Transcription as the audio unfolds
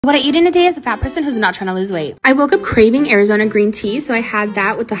What I eat in a day as a fat person who's not trying to lose weight. I woke up craving Arizona green tea, so I had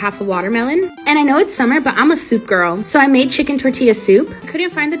that with a half a watermelon. And I know it's summer, but I'm a soup girl, so I made chicken tortilla soup. Couldn't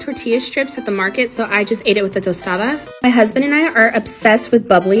find the tortilla strips at the market, so I just ate it with the tostada. My husband and I are obsessed with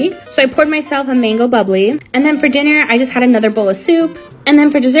bubbly, so I poured myself a mango bubbly. And then for dinner, I just had another bowl of soup. And then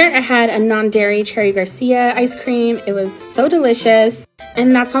for dessert, I had a non-dairy Cherry Garcia ice cream. It was so delicious.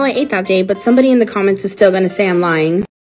 And that's all I ate that day, but somebody in the comments is still gonna say I'm lying.